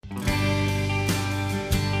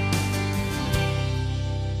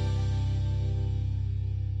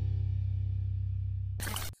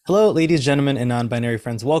Hello, ladies, gentlemen, and non-binary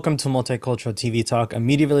friends. Welcome to Multicultural TV Talk, a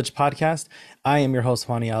Media Village podcast. I am your host,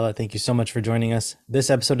 Juan Ayala. Thank you so much for joining us. This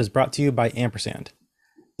episode is brought to you by Ampersand.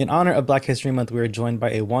 In honor of Black History Month, we are joined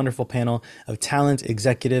by a wonderful panel of talent,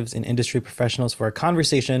 executives, and industry professionals for a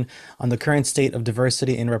conversation on the current state of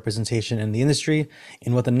diversity and representation in the industry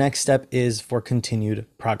and what the next step is for continued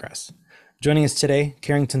progress. Joining us today,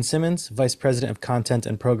 Carrington Simmons, Vice President of Content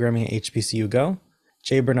and Programming at HBCU Go,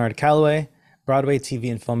 J. Bernard Calloway, Broadway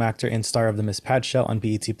TV and film actor and star of the Miss Pat show on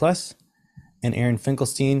BET Plus, and Aaron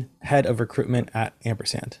Finkelstein, Head of Recruitment at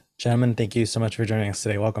Ampersand. Gentlemen, thank you so much for joining us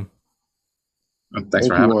today. Welcome. Thanks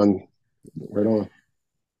for Thank you, having me. Juan. Right on.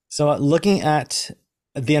 So, looking at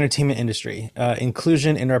the entertainment industry,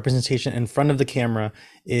 inclusion and representation in front of the camera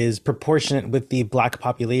is proportionate with the Black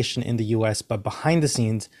population in the US, but behind the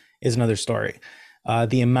scenes is another story.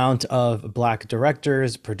 The amount of Black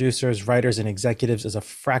directors, producers, writers, and executives is a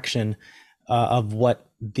fraction of what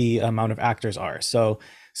the amount of actors are. So,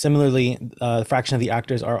 similarly, a fraction of the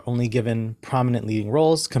actors are only given prominent leading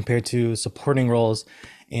roles compared to supporting roles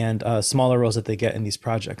and smaller roles that they get in these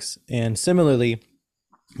projects. And similarly,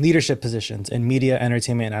 leadership positions in media,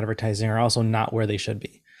 entertainment, and advertising are also not where they should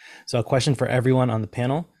be. So a question for everyone on the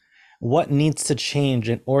panel: what needs to change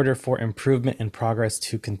in order for improvement and progress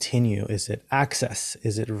to continue? Is it access?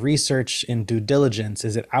 Is it research and due diligence?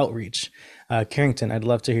 Is it outreach? Carrington, I'd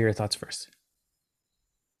love to hear your thoughts first.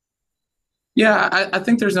 Yeah, I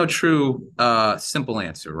think there's no true simple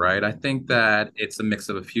answer, right? I think that it's a mix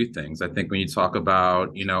of a few things. I think when you talk about,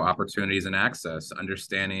 opportunities and access,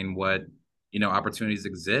 understanding what, opportunities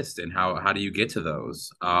exist and how do you get to those?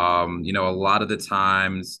 A lot of the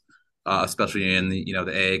times, especially in the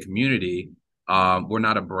AA community, we're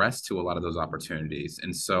not abreast to a lot of those opportunities.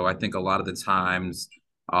 And so I think a lot of the times,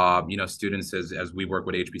 students as we work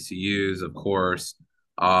with HBCUs, of course,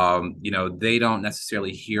 they don't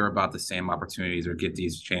necessarily hear about the same opportunities or get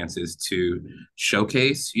these chances to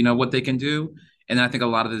showcase, what they can do. And I think a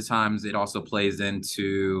lot of the times it also plays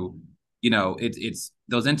into, it's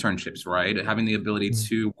those internships, right? Having the ability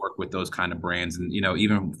to work with those kind of brands. And,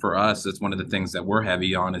 even for us, it's one of the things that we're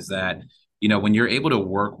heavy on is that, when you're able to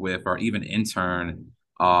work with or even intern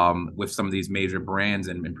with some of these major brands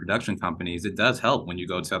and production companies, it does help when you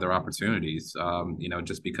go to other opportunities,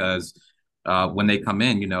 just because when they come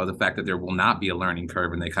in, the fact that there will not be a learning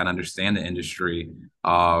curve and they kind of understand the industry,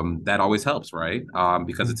 that always helps, right?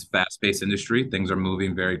 Because it's a fast-paced industry, things are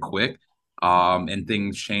moving very quick, and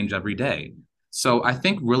things change every day. So I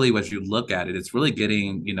think really as you look at it, it's really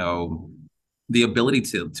getting, the ability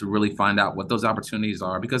to really find out what those opportunities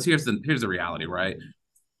are. Because here's the reality, right?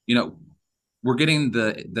 You know, we're getting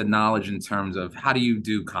the knowledge in terms of how do you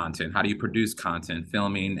do content, how do you produce content,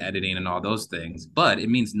 filming, editing, and all those things. But it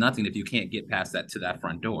means nothing if you can't get past that to that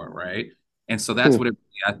front door, right? And so that's Hmm. what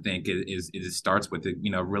I think it starts with,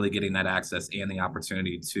 really getting that access and the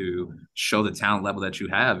opportunity to show the talent level that you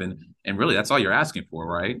have, and really that's all you're asking for,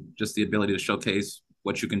 right? Just the ability to showcase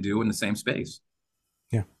what you can do in the same space.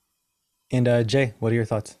 Yeah. And Jay, what are your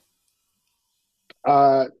thoughts?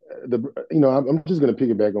 Uh, I'm just going to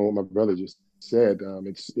piggyback on what my brother just said.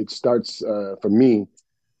 It starts for me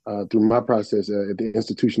through my process at the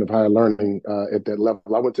institution of higher learning at that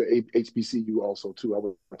level. I went to HBCU also too. I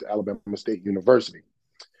went to Alabama State University,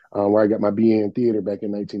 where I got my BA in theater back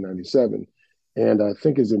in 1997. And I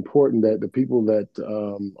think it's important that the people that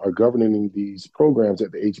are governing these programs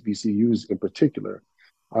at the HBCUs in particular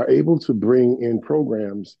are able to bring in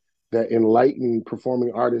programs that enlighten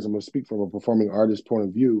performing artists. I'm going to speak from a performing artist point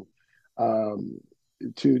of view, um,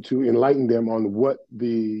 to enlighten them on what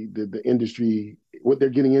the industry, what they're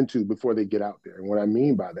getting into before they get out there. And what I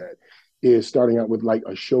mean by that is starting out with like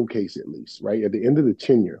a showcase at least, right? At the end of the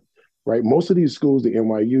tenure, right? Most of these schools, the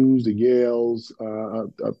NYU's, the Yales,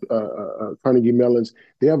 Carnegie Mellons,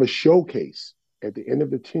 they have a showcase at the end of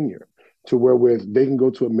the tenure to where with they can go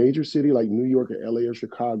to a major city like New York or LA or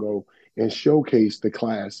Chicago and showcase the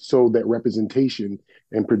class so that representation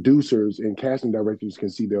and producers and casting directors can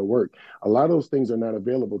see their work. A lot of those things are not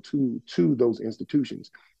available to those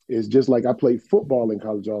institutions. It's just like I played football in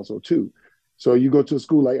college also too. So you go to a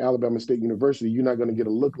school like Alabama State University, you're not going to get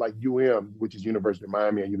a look like UM, which is University of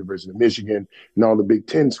Miami and University of Michigan and all the Big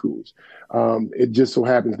Ten schools. It just so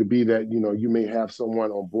happens to be that you may have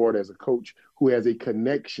someone on board as a coach who has a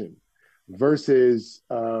connection versus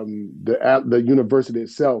the university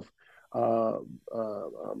itself uh, uh,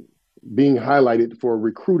 um, being highlighted for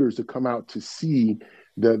recruiters to come out to see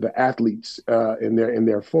the athletes in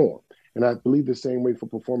their form. And I believe the same way for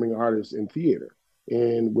performing artists in theater.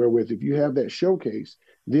 And wherewith, if you have that showcase,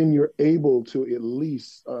 then you're able to at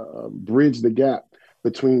least bridge the gap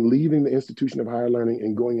between leaving the institution of higher learning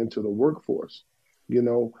and going into the workforce,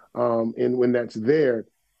 and when that's there,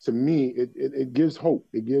 to me, it gives hope.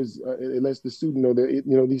 It lets the student know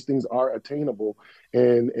that these things are attainable,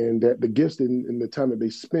 and that the gifts and the time that they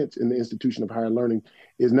spent in the institution of higher learning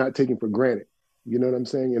is not taken for granted. You know what I'm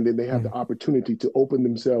saying? And then they have the opportunity to open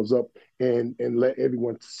themselves up and let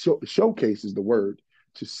everyone showcases the word,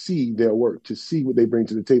 to see their work, to see what they bring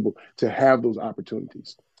to the table, to have those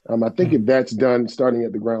opportunities. I think if that's done starting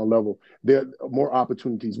at the ground level, there more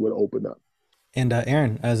opportunities would open up. And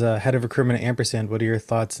Aaron, as a head of recruitment at Ampersand, what are your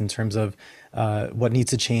thoughts in terms of what needs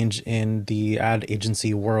to change in the ad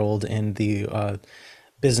agency world and the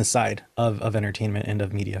business side of entertainment and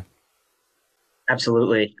of media?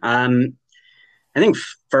 Absolutely. I think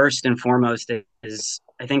first and foremost is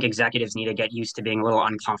I think executives need to get used to being a little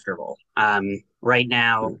uncomfortable. Right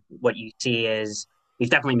now, what you see is we've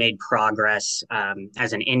definitely made progress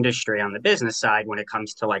as an industry on the business side when it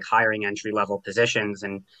comes to like hiring entry level positions.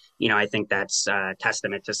 And, I think that's a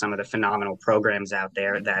testament to some of the phenomenal programs out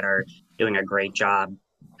there that are doing a great job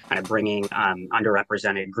kind of bringing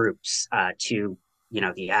underrepresented groups to,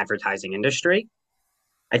 the advertising industry.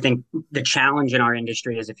 I think the challenge in our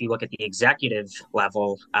industry is if you look at the executive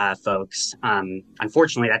level folks,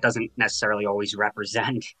 unfortunately, that doesn't necessarily always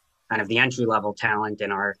represent kind of the entry level talent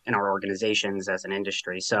in our organizations as an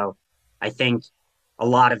industry. So I think a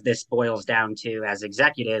lot of this boils down to, as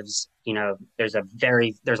executives, there's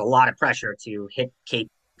a lot of pressure to hit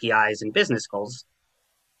KPIs and business goals.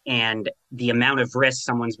 And the amount of risk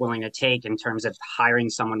someone's willing to take in terms of hiring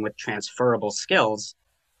someone with transferable skills,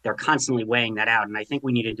 they're constantly weighing that out. And I think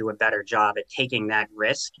we need to do a better job at taking that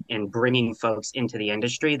risk and bringing folks into the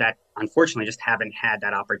industry that unfortunately just haven't had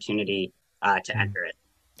that opportunity to enter it.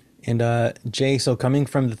 And Jay, so coming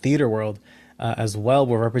from the theater world as well,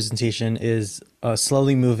 where representation is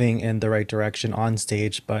slowly moving in the right direction on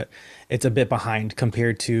stage, but it's a bit behind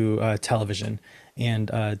compared to television and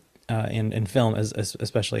in film,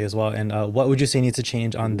 especially as well. And what would you say needs to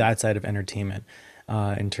change on that side of entertainment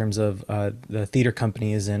in terms of the theater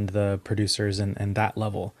companies and the producers and that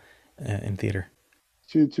level in theater?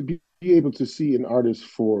 To be able to see an artist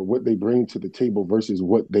for what they bring to the table versus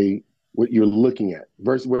what you're looking at.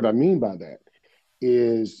 Versus what I mean by that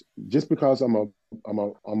is just because I'm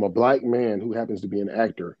a black man who happens to be an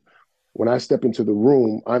actor, when I step into the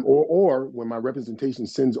room, or when my representation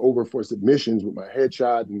sends over for submissions with my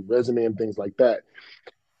headshot and resume and things like that,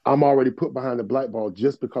 I'm already put behind the black ball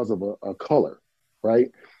just because of a color,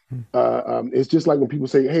 right? It's just like when people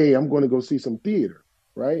say, "Hey, I'm going to go see some theater,"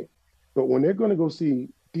 right? But when they're going to go see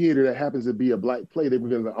theater that happens to be a black play,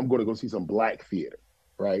 I'm going to go see some black theater,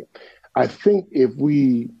 right? I think if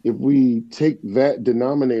we take that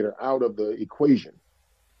denominator out of the equation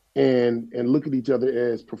and look at each other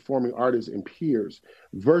as performing artists and peers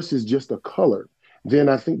versus just a color, then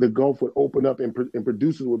I think the gulf would open up and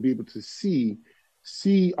producers would be able to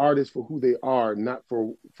see artists for who they are, not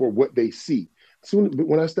for what they see.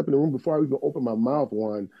 When I step in the room, before I even open my mouth,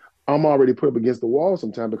 I'm already put up against the wall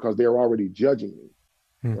sometimes because they're already judging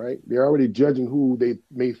me, right? They're already judging who they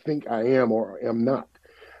may think I am or am not.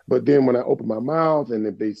 But then when I open my mouth and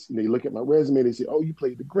if they look at my resume, they say, "Oh, you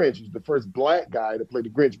played the Grinch. You're the first black guy to play the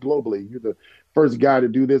Grinch globally. You're the first guy to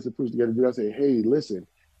do this, the first guy to do that." I say, "Hey, listen,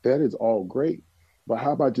 that is all great. But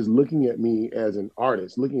how about just looking at me as an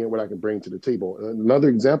artist, looking at what I can bring to the table?" Another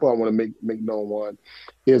example I want to make known one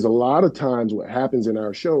is a lot of times what happens in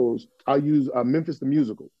our shows, I'll use Memphis the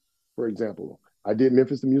Musical, for example. I did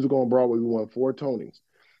Memphis the Musical on Broadway. We won 4 Tonys.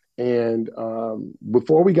 And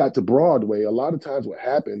before we got to Broadway, a lot of times what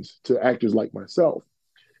happens to actors like myself,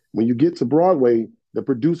 when you get to Broadway, the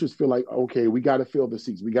producers feel like, okay, we got to fill the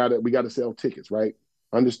seats. We got to sell tickets, right?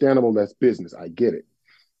 Understandable, that's business. I get it.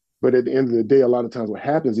 But at the end of the day, a lot of times what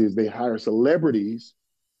happens is they hire celebrities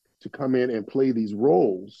to come in and play these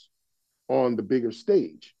roles on the bigger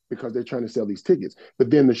stage because they're trying to sell these tickets.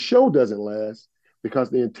 But then the show doesn't last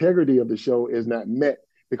because the integrity of the show is not met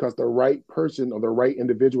because the right person or the right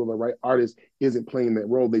individual, the right artist isn't playing that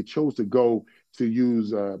role. They chose to go to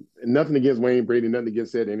use, nothing against Wayne Brady, nothing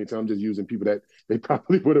against Ed Anthony. I'm just using people that they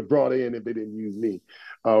probably would have brought in if they didn't use me.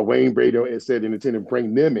 Wayne Brady and Ed Anthony,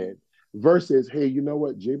 bring them in versus, hey, you know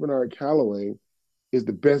what? J. Bernard Calloway is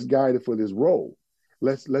the best guy for this role.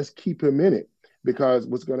 Let's keep him in it because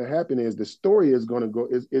what's going to happen is the story is going to go,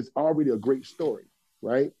 it's already a great story,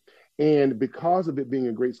 right? And because of it being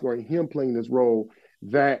a great story, him playing this role,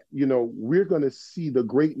 that, we're going to see the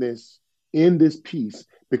greatness in this piece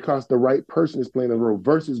because the right person is playing the role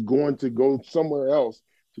versus going to go somewhere else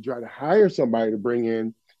to try to hire somebody to bring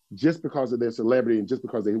in just because of their celebrity and just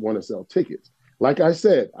because they want to sell tickets. Like I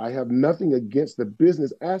said, I have nothing against the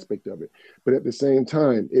business aspect of it, but at the same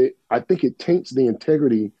time, I think it taints the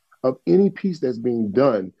integrity of any piece that's being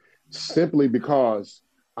done simply because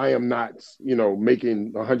I am not,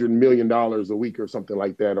 making $100 million a week or something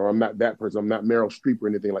like that, or I'm not that person. I'm not Meryl Streep or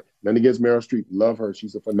anything like. Nothing against Meryl Streep, love her.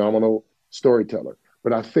 She's a phenomenal storyteller.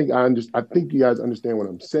 But I think you guys understand what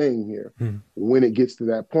I'm saying here. Hmm. When it gets to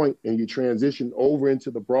that point and you transition over into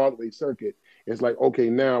the Broadway circuit, it's like, okay,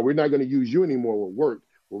 now we're not going to use you anymore with work.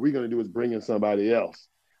 What we're going to do is bring in somebody else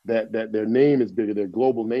that their name is bigger, their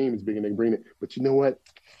global name is bigger, and they bring it. But you know what?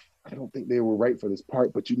 I don't think they were right for this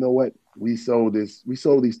part. But you know what? We sold these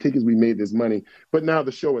tickets, we made this money, but now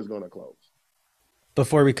the show is going to close.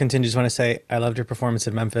 Before we continue, just want to say I loved your performance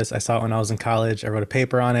in Memphis. I saw it when I was in college. I wrote a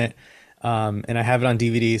paper on it, and I have it on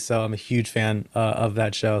DVD. So I'm a huge fan of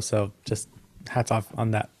that show. So just hats off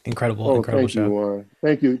on that incredible, Oh, incredible thank you, show. Warren.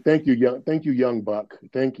 Thank you, young buck.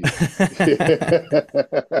 Thank you.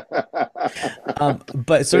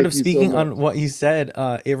 But sort of Thank you so speaking much. on what you said,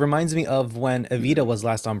 it reminds me of when Evita was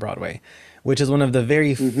last on Broadway, which is one of the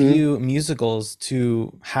very Hmm. few musicals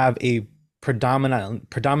to have a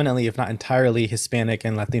predominantly, if not entirely, Hispanic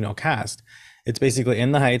and Latino cast. It's basically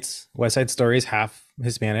In the Heights, West Side Story is half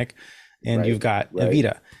Hispanic, and Right, you've got right.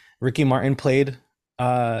 Evita. Ricky Martin played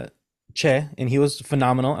uh, Che, and he was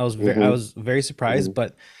phenomenal. I Hmm. was very surprised, Hmm.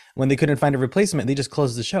 but when they couldn't find a replacement, they just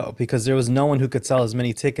closed the show because there was no one who could sell as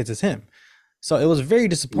many tickets as him. So it was very My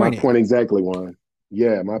disappointing. point exactly, Juan.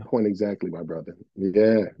 Yeah, my point exactly, my brother.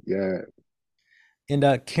 Yeah, yeah.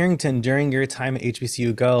 And Carrington, during your time at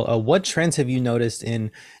HBCU Go, what trends have you noticed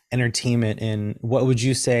in entertainment, and what would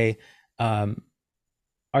you say um,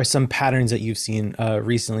 are some patterns that you've seen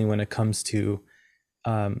recently when it comes to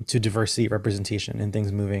diversity representation and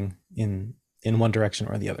things moving in one direction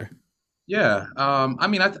or the other? Yeah, I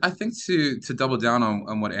mean, I think to double down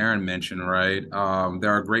on what Aaron mentioned, right?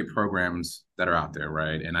 There are great programs that are out there,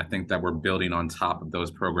 right? And I think that we're building on top of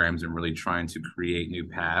those programs and really trying to create new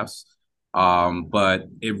paths. But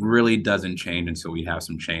it really doesn't change until we have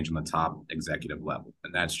some change on the top executive level,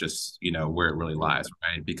 and that's just where it really lies,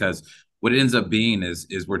 right? Because what it ends up being is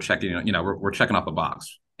we're checking, we're checking off a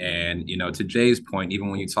box, and to Jay's point, even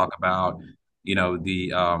when you talk about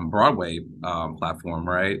the Broadway platform,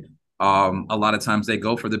 right? A lot of times they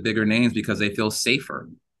go for the bigger names because they feel safer.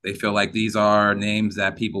 They feel like these are names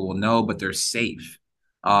that people will know, but they're safe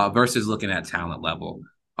versus looking at talent level.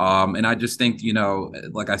 And I just think,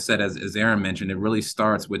 like I said, as Aaron mentioned, it really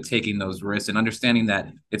starts with taking those risks and understanding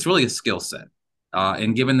that it's really a skill set.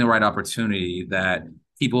 And given the right opportunity that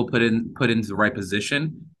people put into the right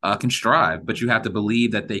position can strive, but you have to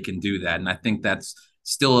believe that they can do that. And I think that's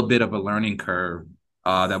still a bit of a learning curve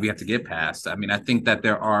that we have to get past. I mean, I think that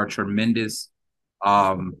there are tremendous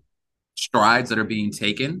um, strides that are being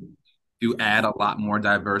taken to add a lot more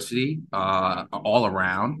diversity all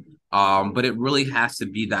around. But it really has to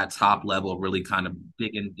be that top level, really kind of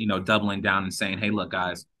big and doubling down and saying, "Hey, look,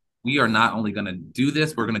 guys, we are not only going to do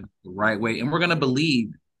this, we're going to do it the right way, and we're going to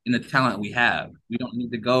believe in the talent we have. We don't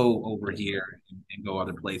need to go over here and go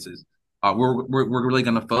other places. We're really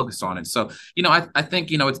going to focus on it." So I think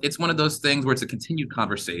it's one of those things where it's a continued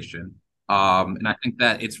conversation. And I think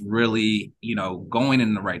that it's really, going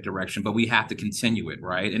in the right direction, but we have to continue it,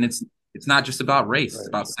 right? And it's not just about race, it's Right.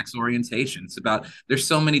 about sex orientation. It's about there's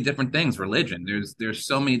so many different things, religion. There's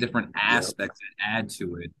so many different Yeah. aspects that add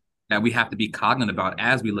to it that we have to be cognizant about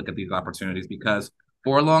as we look at these opportunities because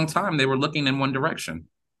for a long time they were looking in one direction.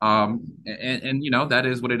 And that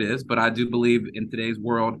is what it is. But I do believe in today's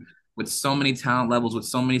world, with so many talent levels, with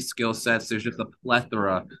so many skill sets, there's just a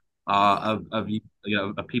plethora of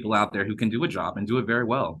people out there who can do a job and do it very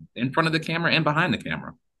well in front of the camera and behind the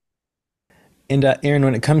camera. And Aaron,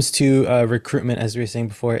 when it comes to recruitment, as we were saying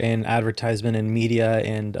before, in advertisement and media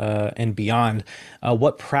and beyond,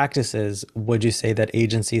 what practices would you say that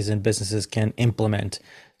agencies and businesses can implement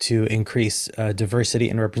to increase diversity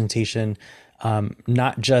and representation,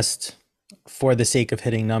 not just for the sake of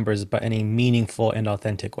hitting numbers, but in a meaningful and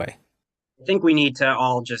authentic way? I think we need to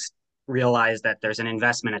all just realize that there's an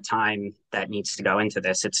investment of time that needs to go into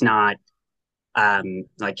this. It's not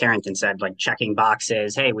like Carrington said, like checking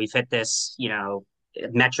boxes. Hey, we've hit this,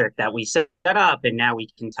 metric that we set up, and now we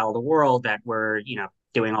can tell the world that we're,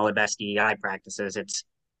 doing all the best DEI practices. It's,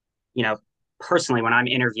 you know, personally, when I'm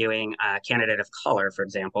interviewing a candidate of color, for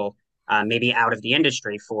example, maybe out of the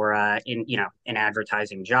industry for an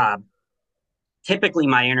advertising job, typically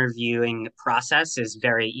my interviewing process is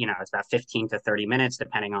very, it's about 15 to 30 minutes,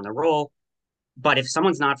 depending on the role. But if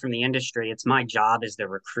someone's not from the industry, it's my job as the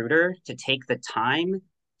recruiter to take the time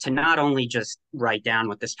to not only just write down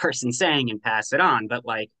what this person's saying and pass it on, but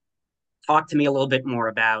like talk to me a little bit more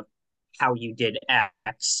about how you did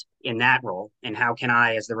X in that role, and how can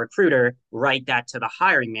I, as the recruiter, write that to the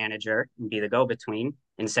hiring manager and be the go-between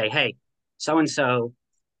and say, hey, so and so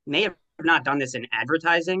may have not done this in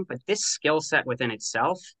advertising, but this skill set within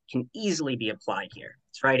itself can easily be applied here.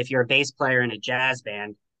 That's right. If you're a bass player in a jazz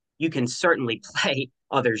band, you can certainly play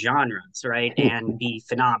other genres, right, and be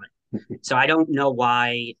phenomenal. So I don't know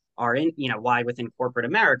why why within corporate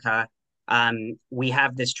America we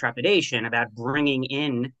have this trepidation about bringing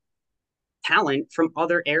in talent from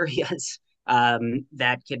other areas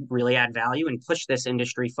that could really add value and push this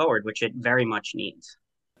industry forward, which it very much needs.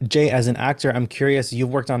 Jay, as an actor, I'm curious, you've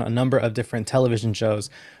worked on a number of different television shows,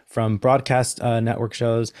 from broadcast network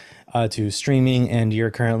shows to streaming, and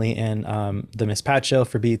you're currently in the Miss Pat show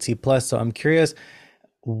for BET Plus. So I'm curious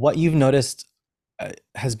what you've noticed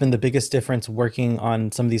has been the biggest difference working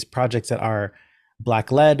on some of these projects that are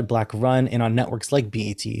Black led, Black run, and on networks like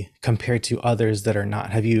BET compared to others that are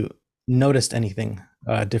not. Have you noticed anything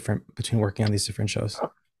different between working on these different shows?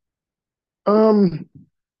 Um,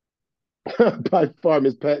 by far,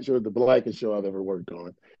 Miss Pat show is the blackest show I've ever worked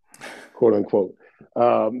on, quote unquote.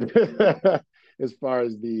 Um, as far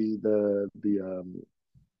as the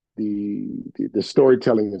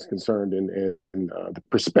storytelling is concerned, and the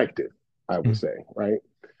perspective, I would say, right.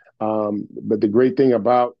 But the great thing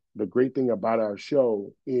about our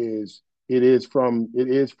show is it is from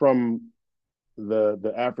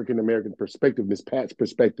the African American perspective. Miss Pat's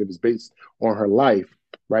perspective is based on her life,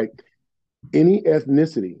 right? Any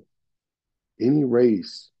ethnicity, any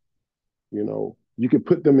race, you could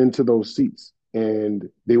put them into those seats and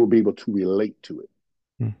they will be able to relate to it.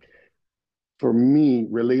 Mm. For me,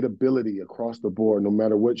 relatability across the board, no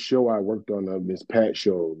matter what show I worked on, the Miss Pat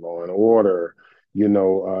show, Law and Order,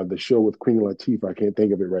 the show with Queen Latifah, I can't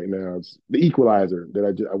think of it right now. It's The Equalizer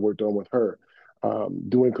that I worked on with her,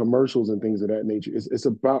 doing commercials and things of that nature. It's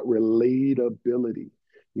about relatability.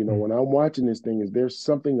 When I'm watching this thing, is there's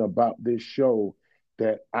something about this show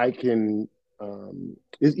that I can,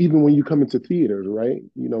 it's even when you come into theaters, right?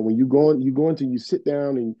 When you sit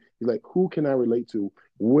down and you're like, who can I relate to?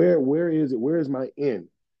 Where is it? Where is my end?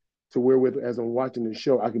 To where with as I'm watching the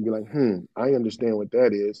show, I can be like, I understand what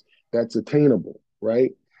that is. That's attainable,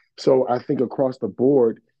 right? So I think across the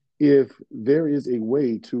board, if there is a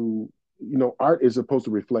way to, art is supposed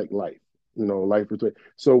to reflect life, life reflect.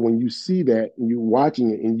 So when you see that and you're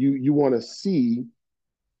watching it and you want to see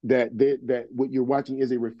that what you're watching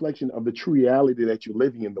is a reflection of the true reality that you're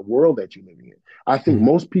living in, the world that you're living in. I think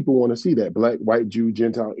most people want to see that, Black, white, Jew,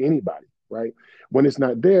 Gentile, anybody, right? When it's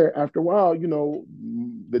not there, after a while,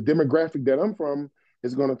 the demographic that I'm from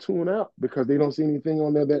is going to tune out because they don't see anything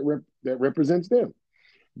on there that represents them.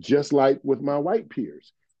 Just like with my white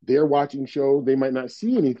peers, they're watching shows, they might not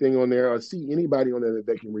see anything on there or see anybody on there that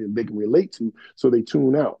they can relate to, so they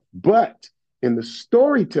tune out. But in the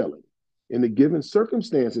storytelling, in the given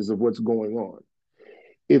circumstances of what's going on,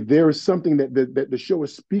 if there is something that the show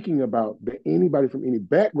is speaking about that anybody from any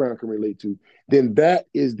background can relate to, then that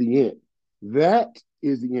is the end. That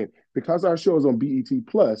is the end. Because our show is on BET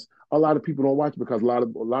Plus, a lot of people don't watch it because a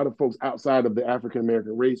lot of folks outside of the African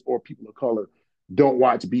American race or people of color don't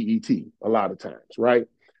watch BET a lot of times, right?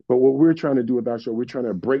 But what we're trying to do with our show, we're trying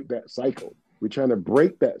to break that cycle. We're trying to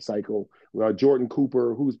break that cycle. Jordan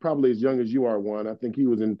Cooper, who's probably as young as you are, Juan, I think he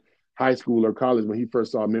was in high school or college when he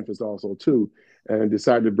first saw Memphis also too, and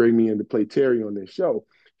decided to bring me in to play Terry on this show.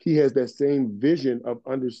 He has that same vision of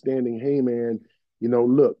understanding, hey man,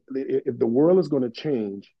 look, if the world is going to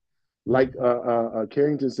change, like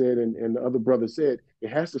Carrington said and the other brother said, it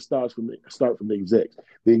has to start from the execs.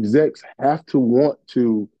 The execs have to want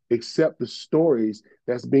to accept the stories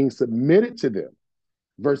that's being submitted to them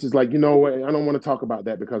versus like, I don't want to talk about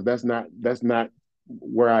that because that's not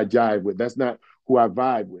where I jive with. That's not who I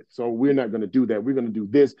vibe with. So we're not going to do that. We're going to do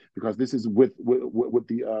this because this is what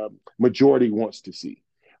the majority wants to see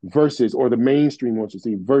versus, or the mainstream wants to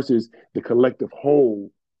see versus the collective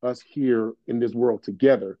whole, us here in this world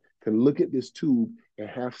together can look at this tube and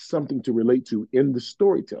have something to relate to in the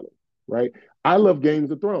storytelling, right? I love Games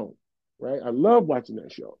of Thrones, right? I love watching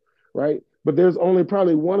that show, right? But there's only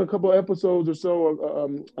probably a couple episodes or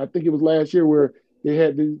so, I think it was last year, where they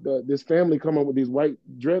had this family come up with these white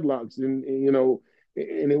dreadlocks, and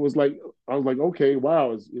it was like, I was like, okay,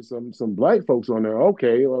 wow, it's some black folks on there.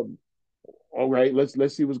 Okay, all right,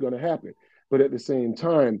 let's see what's going to happen. But at the same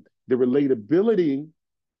time, the relatability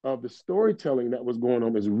of the storytelling that was going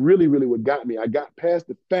on is really, really what got me. I got past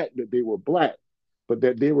the fact that they were black, but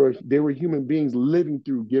that they were human beings living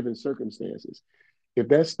through given circumstances. If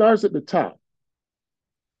that starts at the top,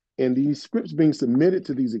 and these scripts being submitted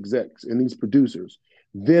to these execs and these producers,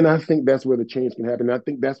 then I think that's where the change can happen. And I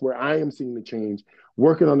think that's where I am seeing the change,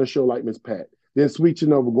 working on a show like Miss Pat, then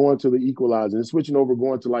switching over, going to the Equalizer, and switching over,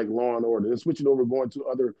 going to like Law and Order, and switching over, going to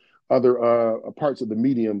other parts of the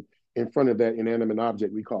medium in front of that inanimate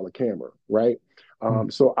object we call a camera, right?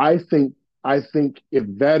 So I think if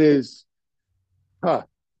that is, huh,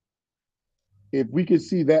 if we could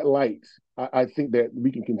see that light, I think that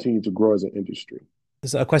we can continue to grow as an industry.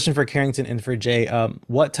 So a question for Carrington and for Jay.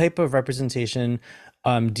 What type of representation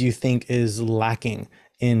do you think is lacking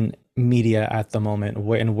in media at the moment?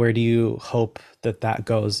 And where do you hope that that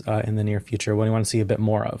goes in the near future? What do you want to see a bit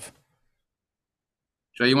more of?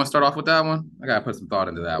 Jay, you want to start off with that one? I gotta put some thought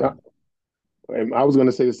into that one. And I was going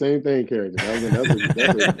to say the same thing, Carrington.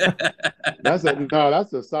 That's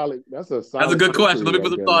a solid. That's a good question. Let me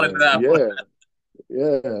put some thought into that one.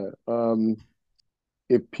 Yeah.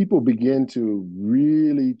 If people begin to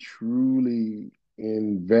really truly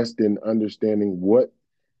invest in understanding what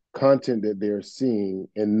content that they're seeing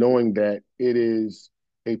and knowing that it is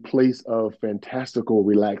a place of fantastical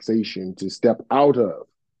relaxation to step out of,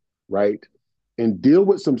 right? And deal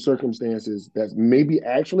with some circumstances that's maybe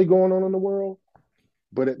actually going on in the world,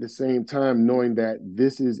 but at the same time, knowing that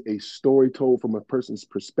this is a story told from a person's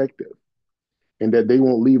perspective and that they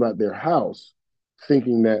won't leave out their house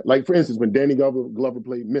thinking that, like, for instance, when Danny Glover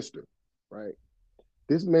played Mr., right?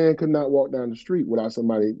 This man could not walk down the street without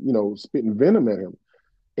somebody, spitting venom at him.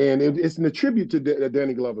 And it's an attribute to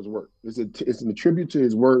Danny Glover's work. It's an attribute to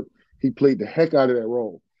his work. He played the heck out of that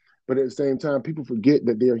role. But at the same time, people forget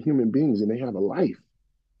that they're human beings and they have a life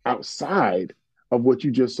outside of what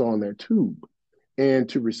you just saw in their tube. And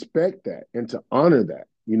to respect that and to honor that,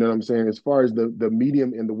 you know what I'm saying? As far as the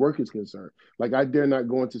medium and the work is concerned, like I dare not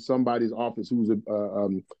go into somebody's office who's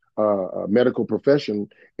a medical profession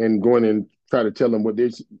and going and try to tell them what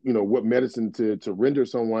medicine to render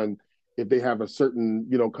someone if they have a certain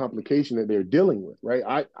complication that they're dealing with,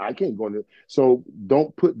 right? I can't go into. So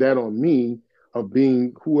don't put that on me of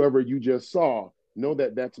being whoever you just saw. Know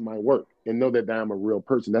that that's my work and know that I'm a real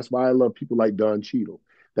person. That's why I love people like Don Cheadle.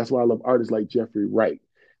 That's why I love artists like Jeffrey Wright.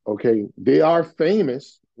 Okay, they are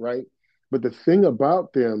famous, right? But the thing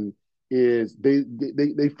about them is they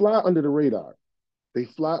fly under the radar. They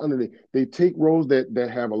fly under they take roles that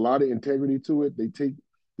have a lot of integrity to it.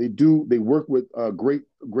 They work with great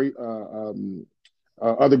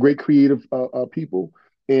other great creative people,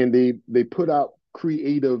 and they put out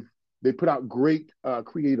great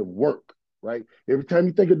creative work, right? Every time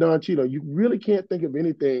you think of Don Cheadle, you really can't think of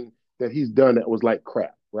anything that he's done that was like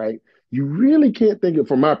crap, right? You really can't think of,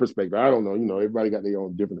 from my perspective. I don't know, everybody got their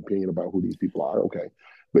own different opinion about who these people are, okay?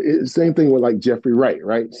 But it's the same thing with like Jeffrey Wright,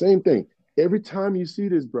 right? Same thing. Every time you see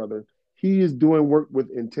this brother, he is doing work with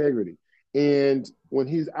integrity. And when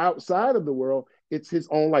he's outside of the world, it's his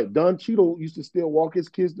own life. Don Cheadle used to still walk his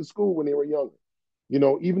kids to school when they were younger.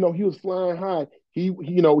 Even though he was flying high, he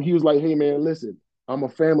was like, hey man, listen, I'm a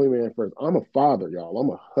family man first. I'm a father, y'all. I'm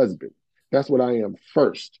a husband. That's what I am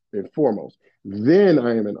first and foremost. Then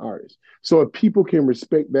I am an artist. So if people can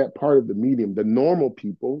respect that part of the medium, the normal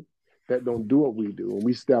people that don't do what we do, and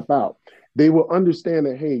we step out, they will understand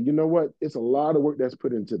that, hey, you know what? It's a lot of work that's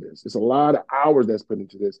put into this. It's a lot of hours that's put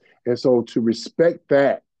into this. And so to respect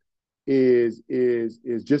that is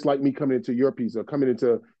just like me coming into your piece or coming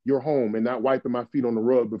into your home and not wiping my feet on the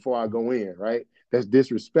rug before I go in, right? That's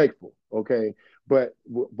disrespectful, okay? But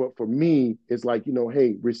for me, it's like,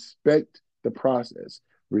 hey, respect the process,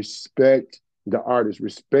 respect the artists,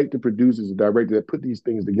 respect the producers, the director that put these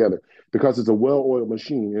things together, because it's a well-oiled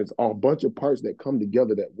machine. It's a bunch of parts that come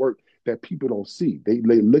together that work that people don't see. They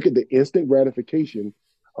look at the instant gratification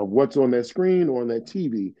of what's on that screen or on that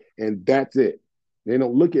TV, and that's it. They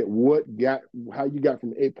don't look at how you got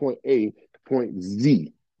from point A to point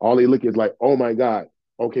Z. All they look at is like, oh my God,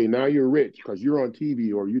 okay, now you're rich because you're on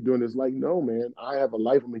TV or you're doing this. Like, no, man, I have a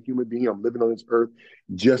life. I'm a human being. I'm living on this earth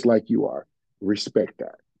just like you are. Respect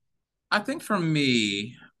that. I think for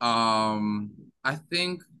me, I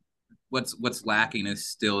think what's lacking is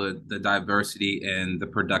still the diversity in the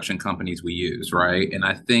production companies we use, right? And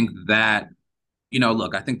I think that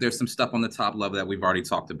look, I think there's some stuff on the top level that we've already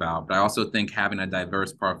talked about, but I also think having a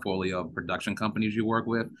diverse portfolio of production companies you work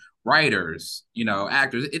with, writers,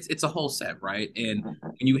 actors, it's a whole set, right? And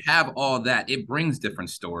when you have all that, it brings different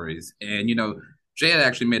stories. And, Jay had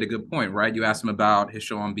actually made a good point, right? You asked him about his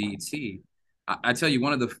show on BET. I tell you,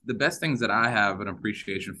 one of the best things that I have an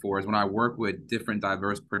appreciation for is when I work with different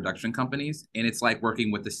diverse production companies, and it's like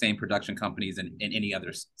working with the same production companies in any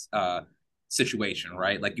other situation,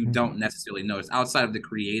 right? Like you don't necessarily notice outside of the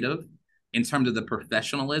creative, in terms of the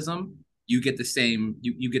professionalism, you get the same,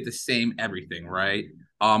 you get the same everything, right?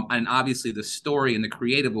 And obviously the story and the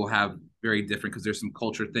creative will have very different because there's some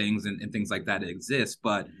culture things and things like that that exist.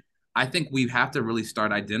 But I think we have to really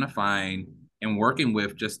start identifying and working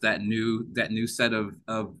with just that new set of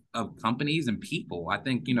companies and people. I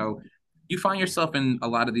think, you find yourself in a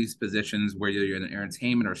lot of these positions where you're in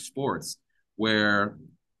entertainment or sports where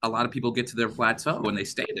a lot of people get to their plateau and they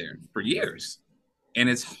stay there for years. And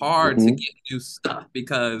it's hard to Hmm. get new stuff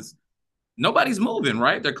because nobody's moving,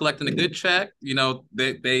 right? They're collecting a good check.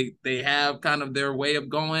 They have kind of their way of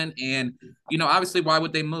going, and obviously, why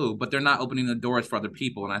would they move? But they're not opening the doors for other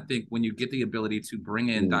people. And I think when you get the ability to bring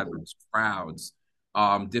in diverse crowds,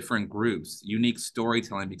 different groups, unique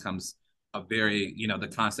storytelling becomes a very, the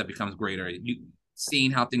concept becomes greater. You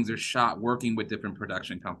seeing how things are shot, working with different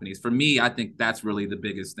production companies. For me, I think that's really the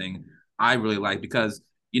biggest thing I really like because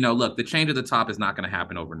look, the change at the top is not going to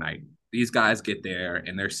happen overnight. These guys get there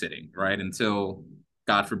and they're sitting, right? Until,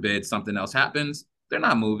 God forbid, something else happens, they're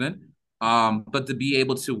not moving. But to be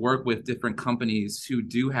able to work with different companies who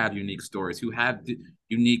do have unique stories, who have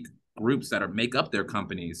unique groups that make up their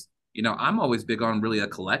companies, I'm always big on really a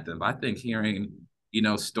collective. I think hearing,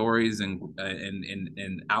 stories and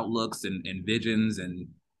outlooks and visions and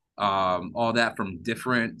all that from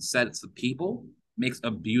different sets of people makes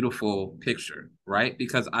a beautiful picture, right?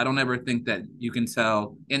 Because I don't ever think that you can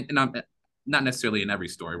tell, and I'm not necessarily in every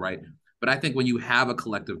story, right? But I think when you have a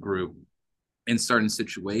collective group in certain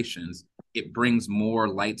situations, it brings more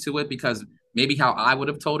light to it because maybe how I would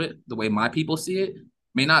have told it, the way my people see it,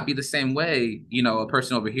 may not be the same way, a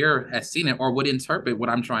person over here has seen it or would interpret what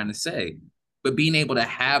I'm trying to say. But being able to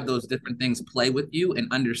have those different things play with you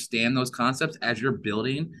and understand those concepts as you're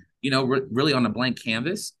building, really on a blank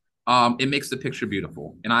canvas, it makes the picture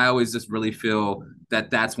beautiful. And I always just really feel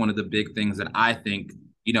that that's one of the big things that I think,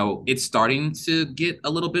 it's starting to get a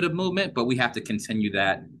little bit of movement, but we have to continue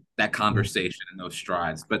that conversation and those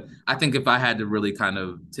strides. But I think if I had to really kind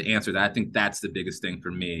of to answer that, I think that's the biggest thing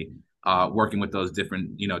for me, working with those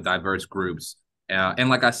different, diverse groups. And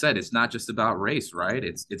like I said, it's not just about race, right?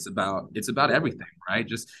 It's about everything, right?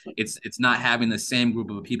 Just it's not having the same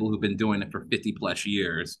group of people who've been doing it for 50 plus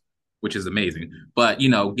years, which is amazing. But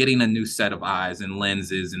getting a new set of eyes and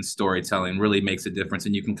lenses and storytelling really makes a difference,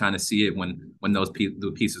 and you can kind of see it when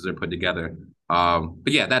the pieces are put together.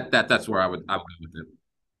 But yeah, that's where I would go with it.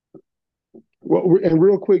 Well, and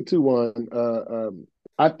real quick too, Juan.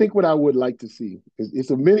 I think what I would like to see is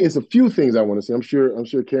it's a few things I want to see. I'm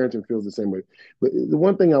sure Carrington feels the same way. But the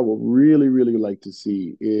one thing I would really really like to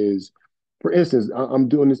see is, for instance, I'm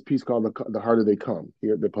doing this piece called "The Harder They Come"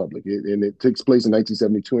 here at the Public, and it takes place in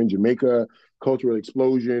 1972 in Jamaica. Cultural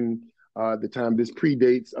explosion. The time this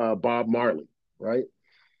predates Bob Marley, right?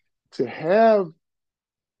 To have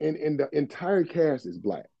and the entire cast is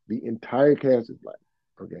black. The entire cast is black.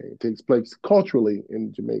 Okay, it takes place culturally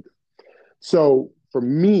in Jamaica. So for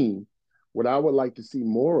me, what I would like to see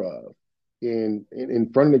more of in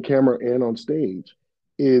front of the camera and on stage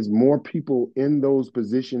is more people in those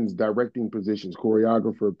positions, directing positions,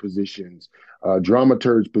 choreographer positions,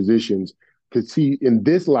 dramaturge positions, to see in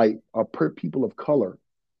this light are people of color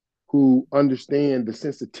who understand the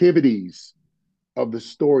sensitivities of the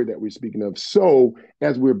story that we're speaking of. So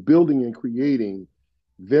as we're building and creating,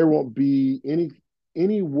 there won't be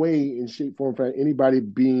any way in shape, form, fact, anybody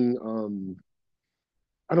being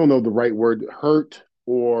I don't know the right word, hurt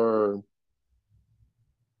or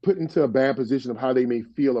put into a bad position of how they may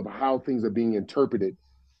feel about how things are being interpreted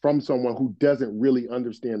from someone who doesn't really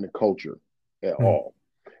understand the culture at Mm. all,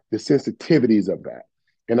 the sensitivities of that.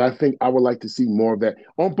 And I think I would like to see more of that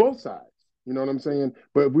on both sides. You know what I'm saying?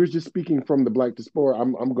 But if we're just speaking from the black diaspora,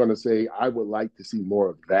 I'm going to say I would like to see more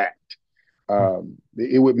of that.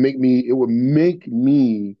 It would make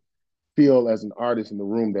me feel as an artist in the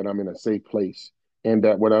room that I'm in a safe place, and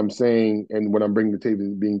that what I'm saying and what I'm bringing to the table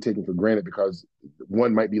is being taken for granted because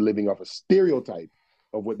one might be living off a stereotype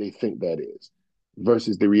of what they think that is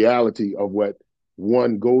versus the reality of what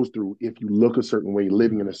one goes through if you look a certain way,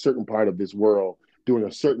 living in a certain part of this world during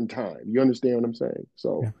a certain time. You understand what I'm saying?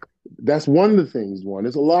 So Yeah. that's one of the things, one.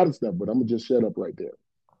 There's a lot of stuff, but I'm gonna just shut up right there.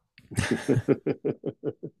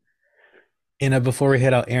 And before we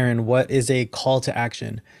head out, Aaron, what is a call to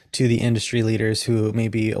action to the industry leaders who may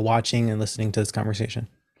be watching and listening to this conversation?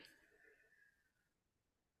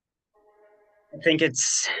 I think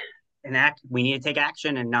it's an act. We need to take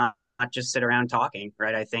action and not just sit around talking,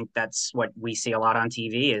 right? I think that's what we see a lot on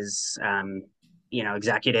TV is,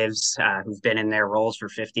 executives who've been in their roles for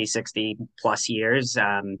 50, 60 plus years,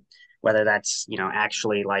 whether that's,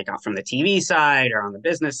 actually like from the TV side or on the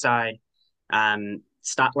business side.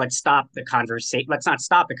 Let's stop the conversation. Let's not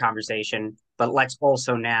stop the conversation, but let's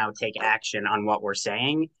also now take action on what we're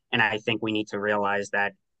saying. And I think we need to realize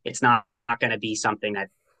that it's not going to be something that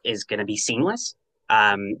is going to be seamless.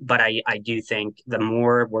 But I do think the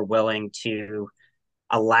more we're willing to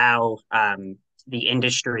allow the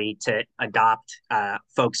industry to adopt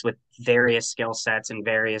folks with various skill sets and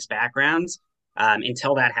various backgrounds,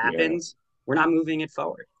 until that happens, we're not moving it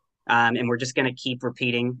forward. And we're just going to keep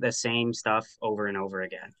repeating the same stuff over and over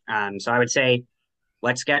again. So I would say,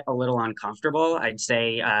 let's get a little uncomfortable. I'd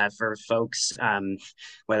say for folks,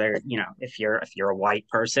 whether if you're a white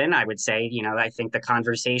person, I would say I think the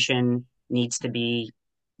conversation needs to be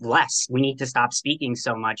less. We need to stop speaking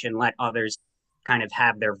so much and let others kind of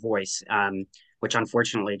have their voice, which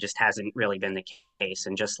unfortunately just hasn't really been the case.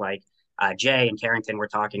 And just like Jay and Carrington were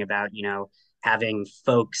talking about, having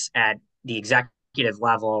folks at the executive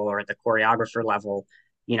level or at the choreographer level,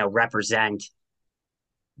 represent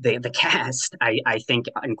the cast. I think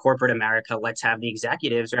in corporate America, let's have the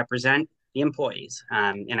executives represent the employees.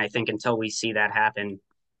 And I think until we see that happen,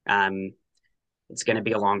 it's going to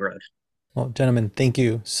be a long road. Well, gentlemen, thank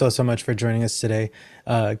you so much for joining us today.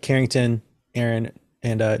 Carrington, Aaron,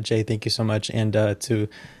 and Jay, thank you so much. And to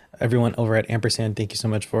everyone over at Ampersand, thank you so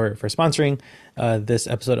much for sponsoring this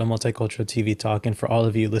episode of Multicultural TV Talk. And for all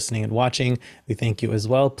of you listening and watching, we thank you as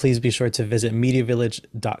well. Please be sure to visit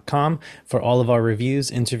MediaVillage.com for all of our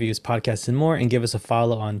reviews, interviews, podcasts, and more. And give us a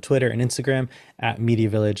follow on Twitter and Instagram at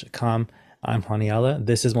MediaVillage.com. I'm Haniala.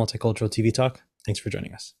 This is Multicultural TV Talk. Thanks for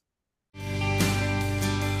joining us.